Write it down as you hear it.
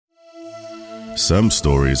Some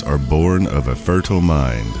stories are born of a fertile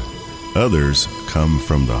mind. Others come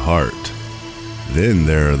from the heart. Then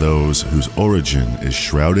there are those whose origin is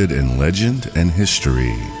shrouded in legend and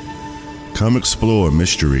history. Come explore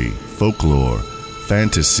mystery, folklore,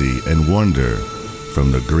 fantasy, and wonder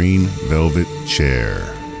from the Green Velvet Chair.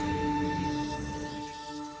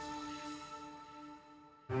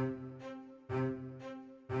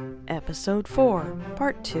 Episode 4,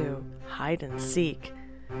 Part 2, Hide and Seek.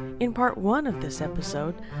 In Part 1 of this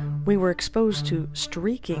episode, we were exposed to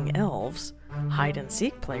streaking elves,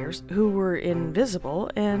 hide-and-seek players who were invisible,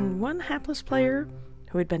 and one hapless player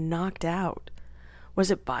who had been knocked out.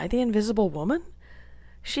 Was it by the invisible woman?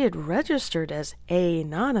 She had registered as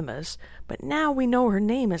anonymous, but now we know her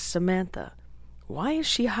name is Samantha. Why is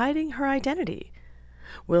she hiding her identity?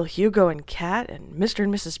 Will Hugo and Kat and Mr.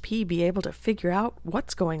 and Mrs. P be able to figure out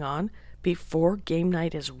what's going on before game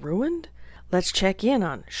night is ruined? Let's check in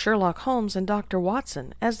on Sherlock Holmes and Dr.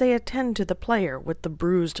 Watson as they attend to the player with the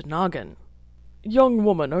bruised noggin. Young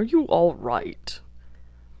woman, are you all right?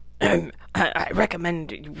 I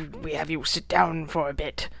recommend we have you sit down for a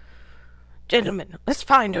bit. Gentlemen, let's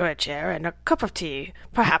find her a chair and a cup of tea,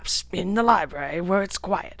 perhaps in the library where it's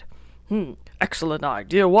quiet. Excellent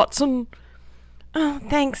idea, Watson. Oh,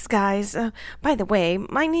 thanks, guys. By the way,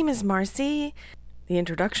 my name is Marcy. The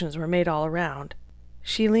introductions were made all around.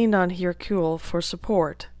 She leaned on Hercule for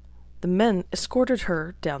support. The men escorted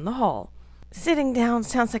her down the hall. Sitting down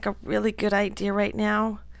sounds like a really good idea right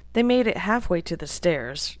now. They made it halfway to the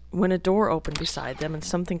stairs when a door opened beside them and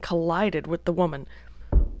something collided with the woman.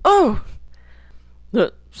 Oh!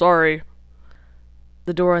 Sorry.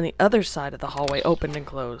 The door on the other side of the hallway opened and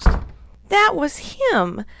closed. That was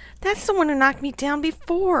him! That's the one who knocked me down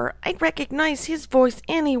before. I'd recognize his voice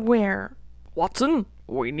anywhere. Watson,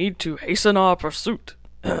 we need to hasten our pursuit.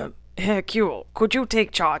 Hercule, could you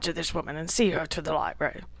take charge of this woman and see her to the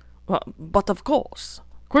library? But of course.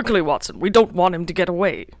 Quickly, Watson, we don't want him to get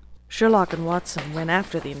away. Sherlock and Watson went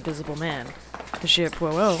after the invisible man. Monsieur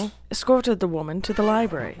Poirot escorted the woman to the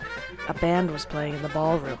library. A band was playing in the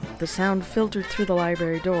ballroom. The sound filtered through the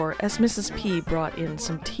library door as Mrs. P brought in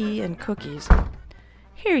some tea and cookies.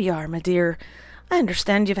 Here you are, my dear. I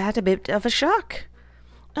understand you've had a bit of a shock.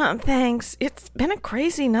 Thanks. It's been a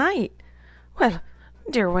crazy night. Well,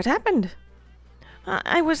 dear, what happened?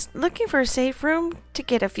 I was looking for a safe room to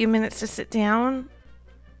get a few minutes to sit down.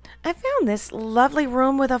 I found this lovely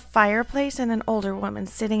room with a fireplace and an older woman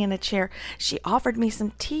sitting in a chair. She offered me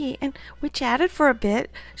some tea, and we chatted for a bit.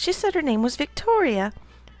 She said her name was Victoria.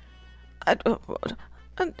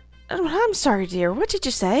 I'm sorry, dear. What did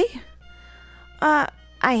you say? I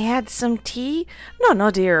had some tea?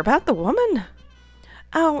 No, dear, about the woman.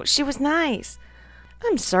 Oh, she was nice.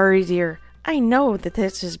 I'm sorry, dear. I know that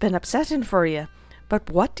this has been upsetting for you. But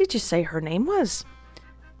what did you say her name was?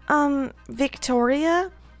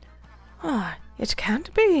 Victoria? Oh, it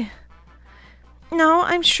can't be. No,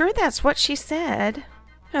 I'm sure that's what she said.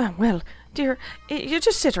 Well, dear, you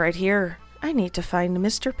just sit right here. I need to find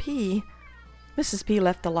Mr. P. Mrs. P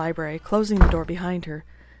left the library, closing the door behind her.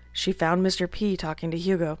 She found Mr. P talking to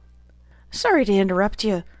Hugo. Sorry to interrupt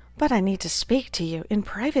you, but I need to speak to you in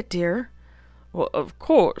private, dear. Well, of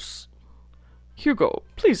course. Hugo,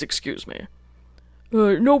 please excuse me.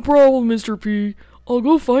 No problem, Mr. P. I'll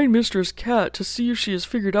go find Mistress Cat to see if she has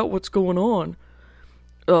figured out what's going on.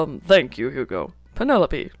 Thank you, Hugo.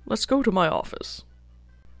 Penelope, let's go to my office.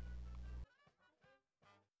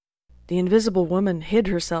 The invisible woman hid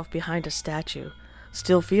herself behind a statue,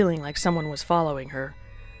 still feeling like someone was following her.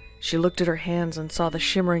 She looked at her hands and saw the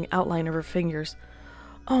shimmering outline of her fingers.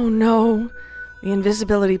 Oh no! The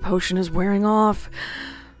invisibility potion is wearing off.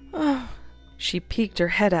 Oh. She peeked her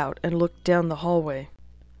head out and looked down the hallway.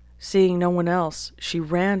 Seeing no one else, she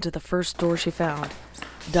ran to the first door she found.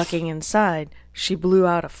 Ducking inside, she blew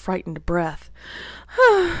out a frightened breath,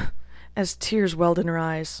 as tears welled in her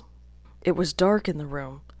eyes. It was dark in the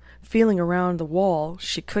room. Feeling around the wall,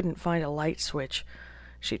 she couldn't find a light switch.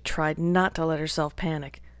 She tried not to let herself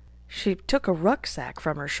panic. She took a rucksack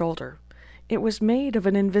from her shoulder. It was made of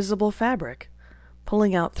an invisible fabric.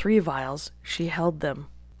 Pulling out 3 vials, she held them.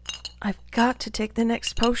 I've got to take the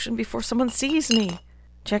next potion before someone sees me.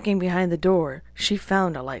 Checking behind the door, she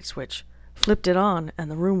found a light switch, flipped it on, and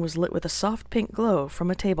the room was lit with a soft pink glow from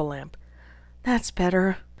a table lamp. That's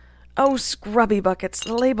better. Oh, scrubby buckets,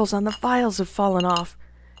 the labels on the vials have fallen off.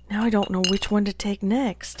 Now I don't know which one to take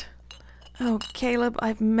next. Oh, Caleb,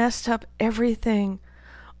 I've messed up everything.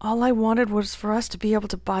 All I wanted was for us to be able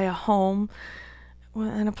to buy a home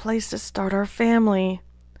and a place to start our family.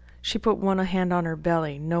 She put one hand on her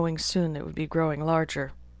belly, knowing soon it would be growing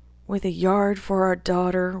larger. with a yard for our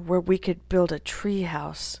daughter where we could build a tree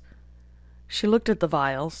house. She looked at the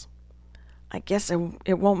vials. I guess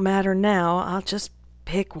it won't matter now. I'll just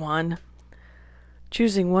pick one.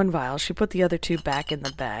 Choosing one vial, she put the other two back in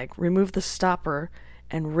the bag, removed the stopper,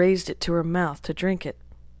 and raised it to her mouth to drink it.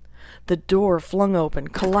 The door flung open,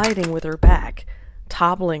 colliding with her back,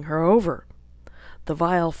 toppling her over. The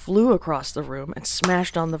vial flew across the room and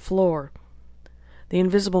smashed on the floor. The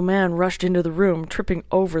invisible man rushed into the room, tripping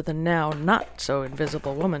over the now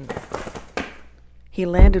not-so-invisible woman. He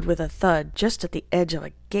landed with a thud just at the edge of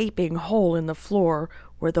a gaping hole in the floor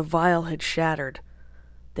where the vial had shattered.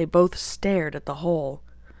 They both stared at the hole.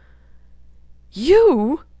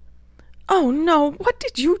 "You? Oh, no, what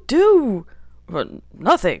did you do?"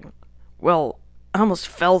 Nothing. Well, I almost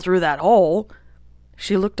fell through that hole."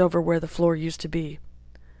 She looked over where the floor used to be.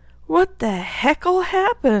 "What the heckle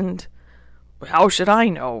happened?" "How should I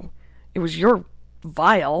know? It was your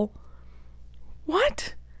vial."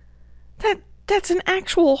 "What? That's an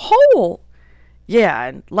actual hole." "Yeah,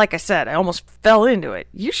 and like I said, I almost fell into it.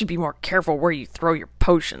 You should be more careful where you throw your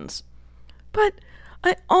potions." "But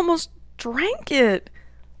I almost drank it."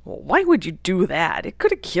 "Well, why would you do that? It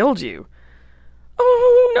could have killed you."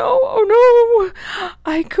 Oh no,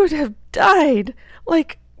 I could have died,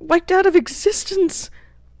 like wiped out of existence."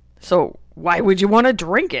 "So why would you want to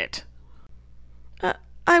drink it?"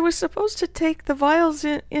 I was supposed to take the vials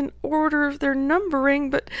in order of their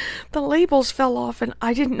numbering, but the labels fell off and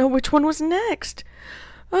I didn't know which one was next.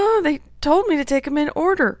 They told me to take them in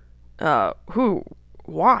order." Who?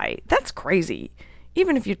 Why? That's crazy.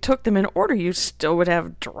 Even if you took them in order, you still would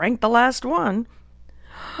have drank the last one."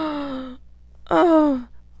 "Oh."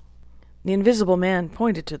 The invisible man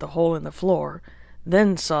pointed to the hole in the floor,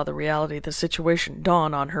 then saw the reality of the situation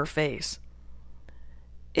dawn on her face.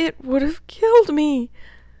 "It would have killed me.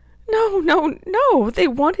 No, they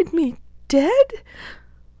wanted me dead."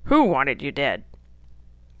 "Who wanted you dead?"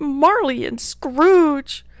 "Marley and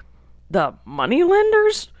Scrooge." "The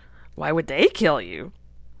moneylenders? Why would they kill you?"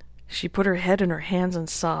 She put her head in her hands and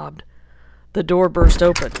sobbed. The door burst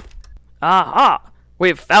open. "Aha!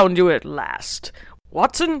 We've found you at last.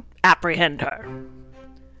 Watson, apprehend her."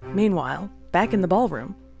 Meanwhile, back in the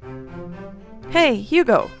ballroom. "Hey,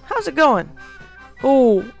 Hugo, how's it going?"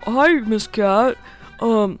 "Oh, hi, Miss Cat.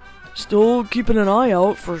 Still keeping an eye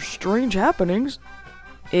out for strange happenings."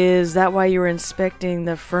 "Is that why you were inspecting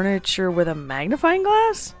the furniture with a magnifying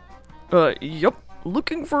glass?" Yup.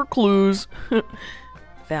 Looking for clues."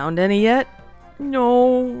 "Found any yet?"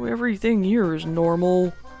 "No, everything here is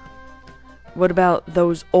normal." "What about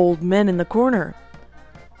those old men in the corner?"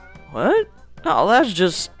 "What? Oh, that's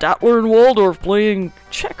just Statler and Waldorf playing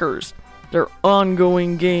checkers. Their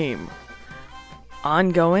ongoing game."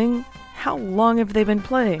 "Ongoing? How long have they been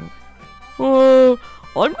playing?"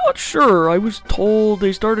 I'm not sure. I was told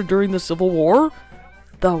they started during the Civil War."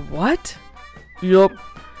 "The what?" "Yup.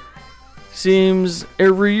 Seems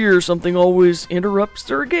every year something always interrupts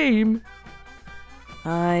their game."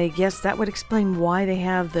 "I guess that would explain why they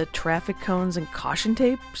have the traffic cones and caution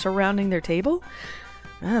tape surrounding their table.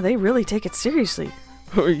 They really take it seriously."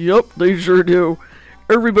 "Yup, they sure do.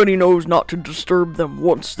 Everybody knows not to disturb them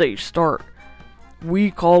once they start. We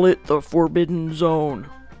call it the Forbidden Zone."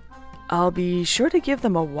 "I'll be sure to give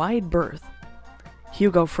them a wide berth."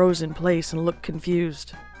 Hugo froze in place and looked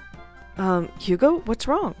confused. Hugo, what's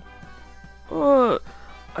wrong?"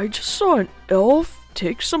 I just saw an elf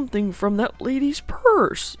take something from that lady's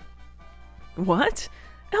purse." "What?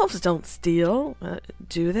 Elves don't steal,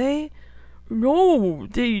 do they?" "No,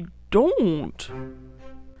 they don't."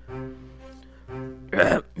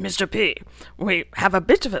 Mr. P, we have a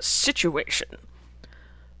bit of a situation."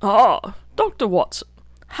 "Ah, Dr. Watson,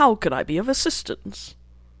 how can I be of assistance?"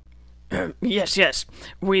 Yes.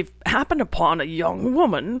 We've happened upon a young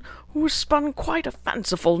woman who has spun quite a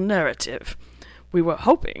fanciful narrative. We were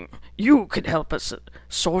hoping you could help us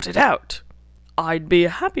sort it out." "I'd be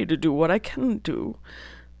happy to do what I can do.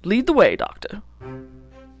 Lead the way, Doctor."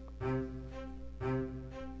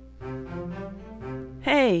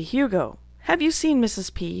 "Hey, Hugo, have you seen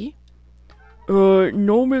Mrs. P?"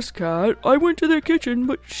 No, Miss Cat. I went to the kitchen,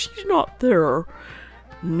 but she's not there.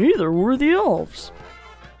 Neither were the elves."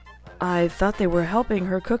 "I thought they were helping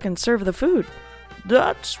her cook and serve the food."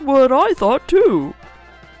 "That's what I thought, too."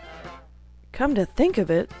 "Come to think of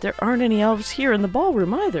it, there aren't any elves here in the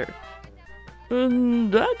ballroom either."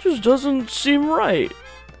 "And that just doesn't seem right."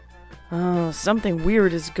 "Oh, something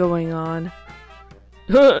weird is going on."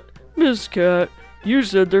 "Miss Cat, you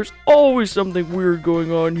said there's always something weird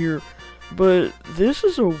going on here, but this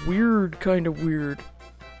is a weird kind of weird."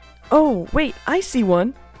 "Oh, wait, I see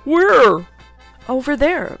one." "Where?" Over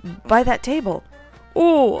there, by that table.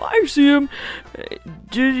 Oh, I see him.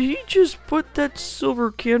 Did he just put that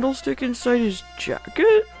silver candlestick inside his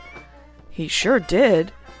jacket? He sure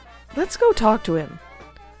did. Let's go talk to him.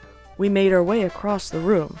 We made our way across the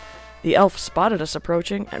room. The elf spotted us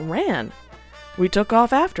approaching and ran. We took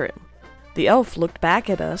off after him. The elf looked back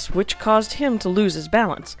at us, which caused him to lose his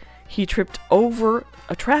balance. He tripped over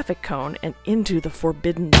a traffic cone and into the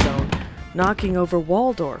forbidden zone, knocking over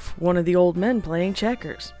Waldorf, one of the old men playing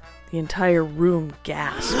checkers. The entire room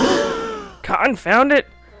gasped. Confound it!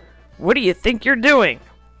 What do you think you're doing?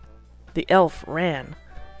 The elf ran.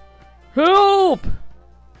 Help!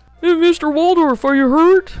 Hey, Mr. Waldorf, are you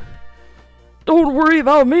hurt? Don't worry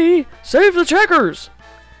about me. Save the checkers!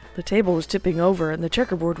 The table was tipping over and the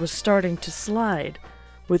checkerboard was starting to slide.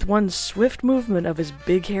 With one swift movement of his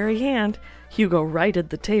big hairy hand, Hugo righted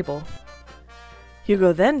the table.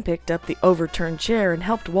 Hugo then picked up the overturned chair and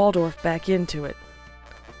helped Waldorf back into it.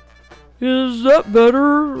 Is that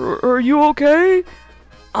better? Are you okay?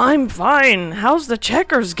 I'm fine. How's the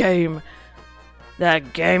checkers game?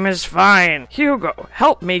 That game is fine. Hugo,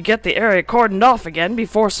 help me get the area cordoned off again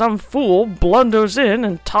before some fool blunders in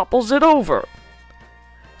and topples it over.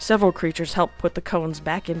 Several creatures helped put the cones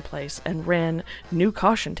back in place and ran new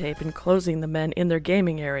caution tape enclosing the men in their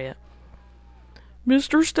gaming area.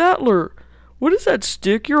 Mr. Statler, what is that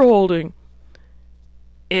stick you're holding?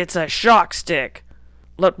 It's a shock stick.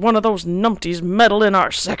 Let one of those numpties meddle in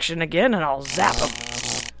our section again and I'll zap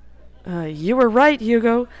him. You were right,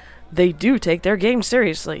 Hugo. They do take their game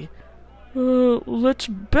seriously. Let's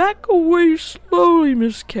back away slowly,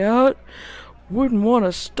 Miss Cat. Wouldn't want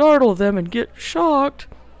to startle them and get shocked.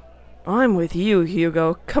 I'm with you,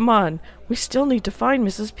 Hugo. Come on. We still need to find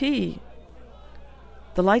Mrs. P.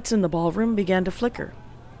 The lights in the ballroom began to flicker.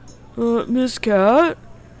 Miss Cat?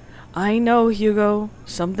 I know, Hugo.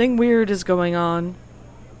 Something weird is going on.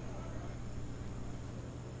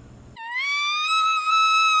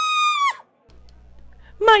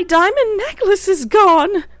 My diamond necklace is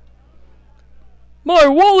gone. My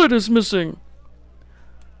wallet is missing.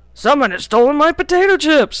 Someone has stolen my potato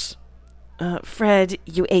chips. Fred,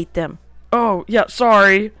 you ate them. Oh, yeah,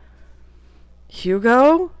 sorry.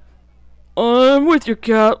 Hugo? I'm with you,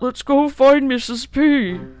 Cat. Let's go find Mrs.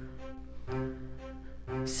 P.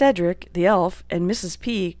 Cedric, the elf, and Mrs.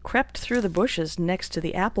 P crept through the bushes next to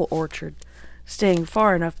the apple orchard, staying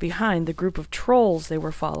far enough behind the group of trolls they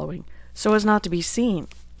were following, so as not to be seen.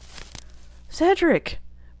 Cedric,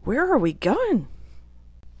 where are we going?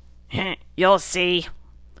 You'll see.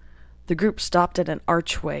 The group stopped at an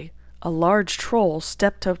archway. A large troll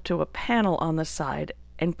stepped up to a panel on the side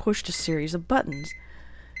and pushed a series of buttons.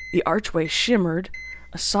 The archway shimmered.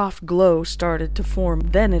 A soft glow started to form.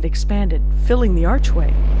 Then it expanded, filling the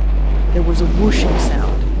archway. There was a whooshing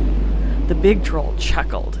sound. The big troll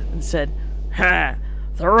chuckled and said, "Ha!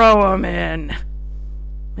 Throw 'em in!"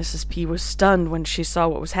 Mrs. P was stunned when she saw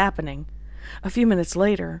what was happening. A few minutes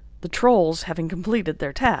later, the trolls, having completed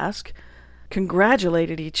their task,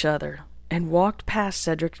 congratulated each other and walked past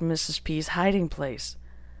Cedric and Mrs. P's hiding place.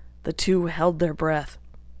 The two held their breath.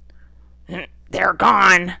 They're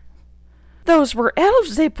gone. Those were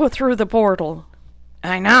elves they put through the portal.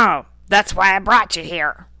 I know. That's why I brought you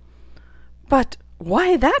here. But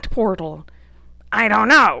why that portal? I don't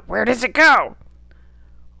know. Where does it go?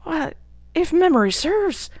 Well, if memory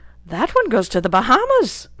serves, that one goes to the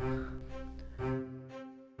Bahamas.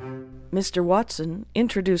 Mr. Watson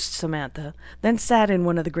introduced Samantha, then sat in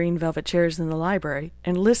one of the green velvet chairs in the library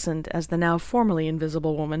and listened as the now formerly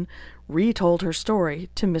invisible woman retold her story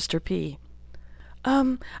to Mr. P.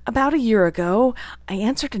 About a year ago, I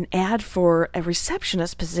answered an ad for a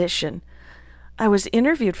receptionist position. I was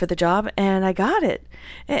interviewed for the job, and I got it.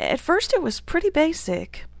 At first, it was pretty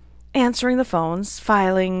basic. Answering the phones,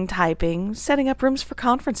 filing, typing, setting up rooms for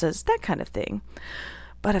conferences, that kind of thing.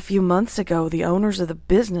 But a few months ago, the owners of the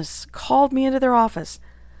business called me into their office.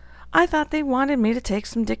 I thought they wanted me to take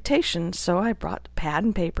some dictation, so I brought pad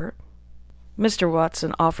and paper. Mr.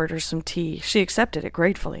 Watson offered her some tea. She accepted it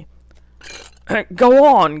gratefully. Go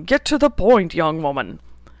on, get to the point, young woman.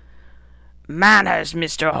 Manners,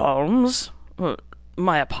 Mr. Holmes.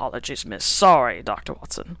 My apologies, miss. Sorry, Dr.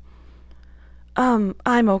 Watson.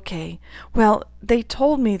 I'm okay. Well, they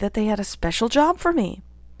told me that they had a special job for me.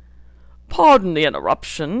 Pardon the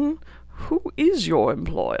interruption. Who is your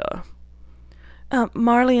employer?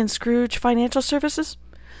 Marley and Scrooge Financial Services.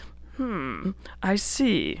 I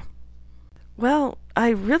see. Well, I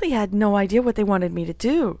really had no idea what they wanted me to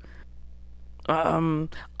do.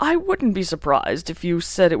 I wouldn't be surprised if you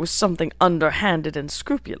said it was something underhanded and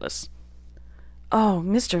scrupulous. Oh,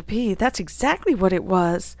 Mr. P, that's exactly what it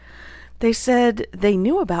was. They said they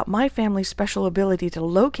knew about my family's special ability to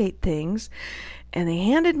locate things, and they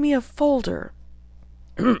handed me a folder.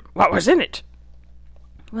 What was in it?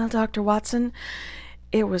 Well, Dr. Watson,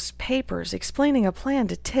 it was papers explaining a plan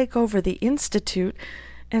to take over the Institute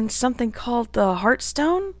and something called the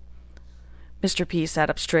Heartstone. Mr. P sat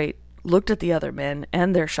up straight, looked at the other men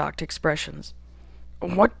and their shocked expressions.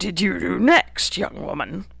 What did you do next, young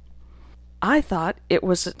woman? I thought it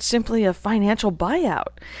was simply a financial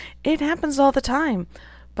buyout. It happens all the time.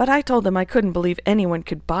 But I told them I couldn't believe anyone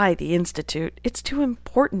could buy the Institute. It's too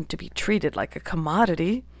important to be treated like a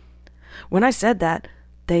commodity. When I said that,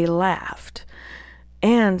 they laughed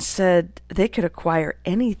and said they could acquire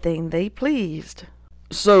anything they pleased.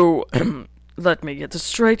 So, let me get this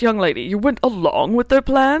straight, young lady. You went along with their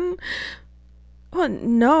plan? Well,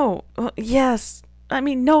 no. Yes.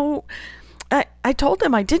 No. I told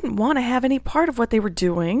them I didn't want to have any part of what they were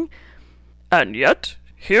doing. And yet,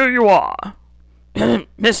 here you are.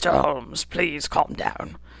 Mr. Holmes, please calm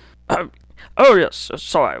down. Oh, yes.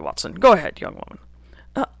 Sorry, Watson. Go ahead, young woman.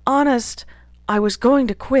 Honest, I was going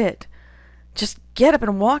to quit. Just get up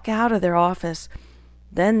and walk out of their office.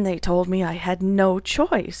 Then they told me I had no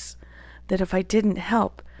choice, that if I didn't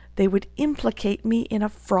help, they would implicate me in a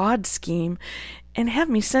fraud scheme and have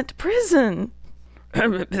me sent to prison.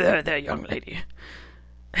 There, young lady.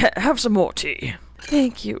 Have some more tea.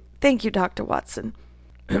 Thank you, Dr. Watson.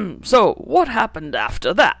 So, what happened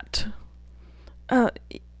after that?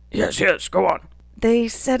 Yes, go on. They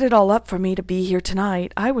set it all up for me to be here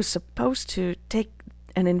tonight. I was supposed to take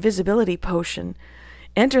an invisibility potion,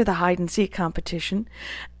 enter the hide-and-seek competition,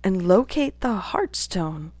 and locate the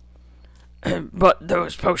Heartstone. But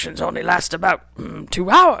those potions only last about 2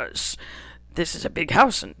 hours. This is a big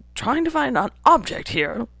house, and trying to find an object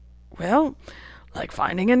here, well, like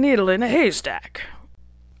finding a needle in a haystack.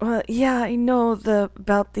 Well, yeah, I know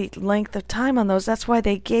about the length of time on those. That's why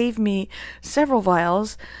they gave me several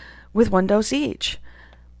vials with 1 dose each.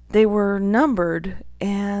 They were numbered,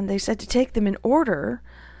 and they said to take them in order,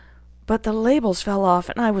 but the labels fell off,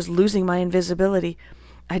 and I was losing my invisibility.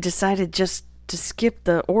 I decided just to skip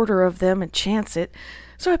the order of them and chance it,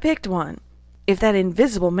 so I picked one. If that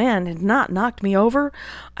invisible man had not knocked me over,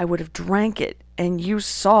 I would have drank it, and you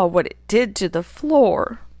saw what it did to the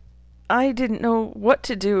floor. I didn't know what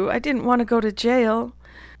to do. I didn't want to go to jail.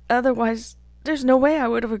 Otherwise, there's no way I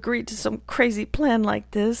would have agreed to some crazy plan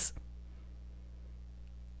like this.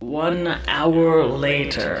 1 hour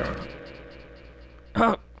later.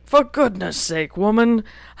 For goodness sake, woman,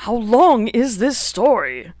 how long is this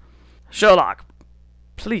story? Sherlock,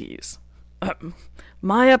 please.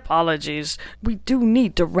 My apologies. We do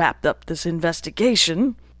need to wrap up this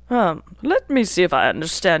investigation. Let me see if I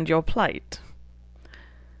understand your plight.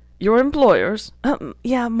 Your employers?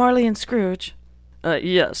 Yeah, Marley and Scrooge.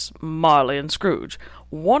 Yes, Marley and Scrooge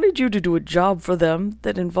wanted you to do a job for them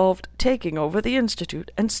that involved taking over the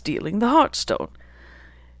Institute and stealing the Heartstone.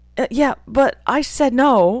 Yeah, but I said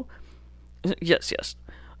no. Yes.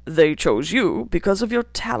 They chose you because of your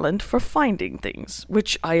talent for finding things,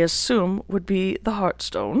 which I assume would be the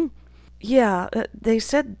Heartstone. Yeah, they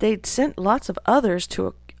said they'd sent lots of others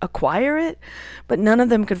to acquire it, but none of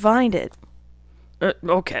them could find it.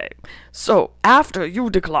 Okay, so after you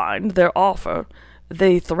declined their offer,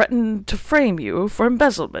 they threatened to frame you for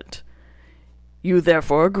embezzlement. You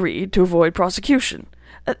therefore agreed to avoid prosecution.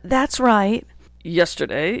 That's right.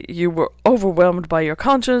 Yesterday, you were overwhelmed by your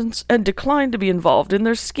conscience and declined to be involved in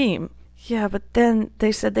their scheme. Yeah, but then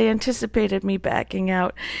they said they anticipated me backing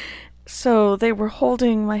out, so they were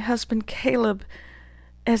holding my husband Caleb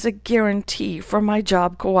as a guarantee for my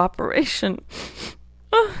job cooperation.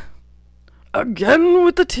 Again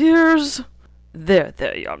with the tears? There,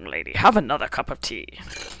 young lady, have another cup of tea.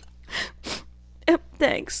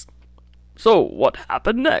 Thanks. So what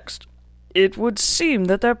happened next? It would seem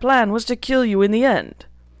that their plan was to kill you in the end.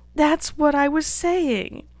 That's what I was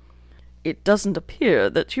saying. It doesn't appear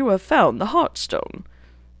that you have found the Heartstone.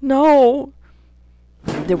 No.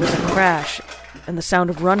 There was a crash and the sound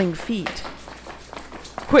of running feet.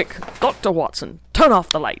 Quick, Dr. Watson, turn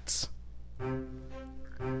off the lights.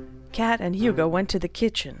 Kat and Hugo went to the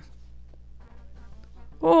kitchen.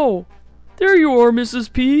 Oh, there you are,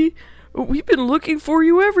 Mrs. P. We've been looking for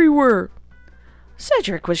you everywhere.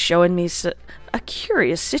 Cedric was showing me a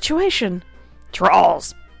curious situation.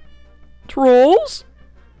 Trolls. Trolls?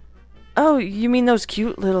 Oh, you mean those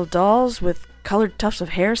cute little dolls with colored tufts of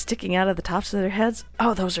hair sticking out of the tops of their heads?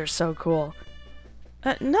 Oh, those are so cool.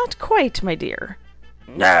 Not quite, my dear.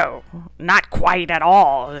 No, not quite at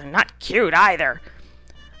all. Not cute either.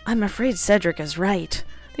 I'm afraid Cedric is right.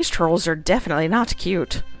 These trolls are definitely not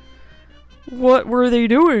cute. What were they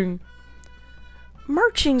doing?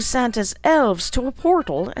 marching Santa's elves to a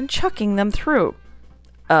portal and chucking them through.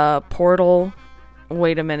 A portal?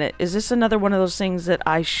 Wait a minute, is this another one of those things that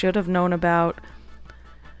I should have known about?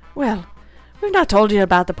 Well, we've not told you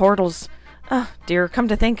about the portals. Dear, come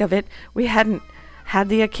to think of it, we hadn't had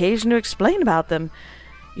the occasion to explain about them.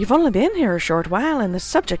 You've only been here a short while, and the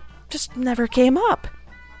subject just never came up.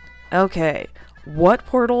 Okay, what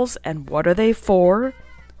portals and what are they for?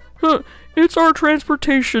 It's our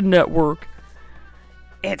transportation network.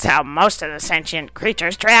 It's how most of the sentient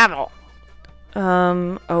creatures travel.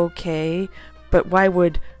 Okay, but why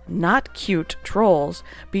would not cute trolls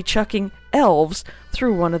be chucking elves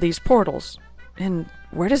through one of these portals? And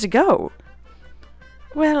where does it go?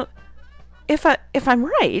 Well, if I'm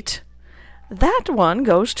right, that one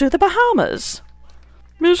goes to the Bahamas.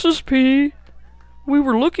 Mrs. P, we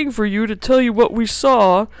were looking for you to tell you what we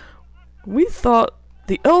saw. We thought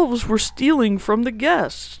the elves were stealing from the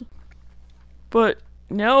guests. But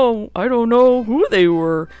now I don't know who they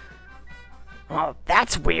were. Oh,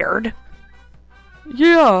 that's weird.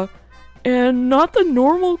 Yeah, and not the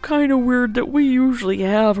normal kind of weird that we usually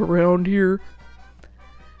have around here.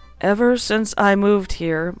 Ever since I moved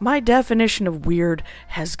here, my definition of weird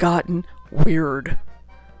has gotten weird.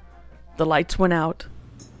 The lights went out.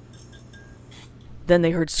 Then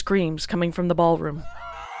they heard screams coming from the ballroom.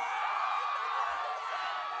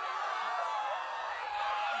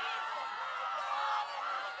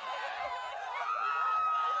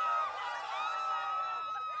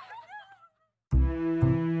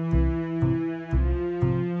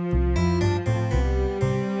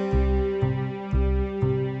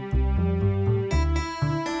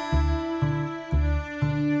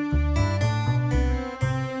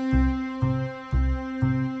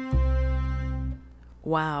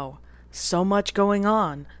 Wow, so much going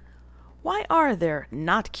on. Why are there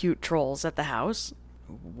not cute trolls at the house?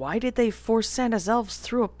 Why did they force Santa's elves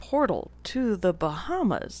through a portal to the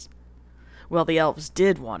Bahamas? Well, the elves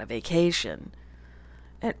did want a vacation.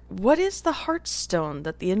 And what is the heartstone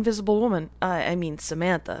that the invisible woman,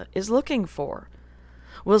 Samantha, is looking for?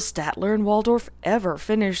 Will Statler and Waldorf ever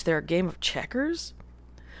finish their game of checkers?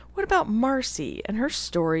 What about Marcy and her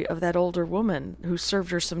story of that older woman who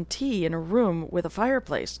served her some tea in a room with a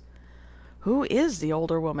fireplace? Who is the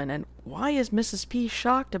older woman, and why is Mrs. P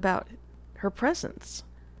shocked about her presence?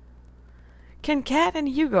 Can Kat and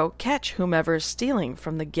Hugo catch whomever is stealing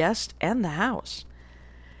from the guest and the house?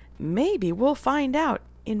 Maybe we'll find out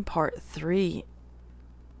in part 3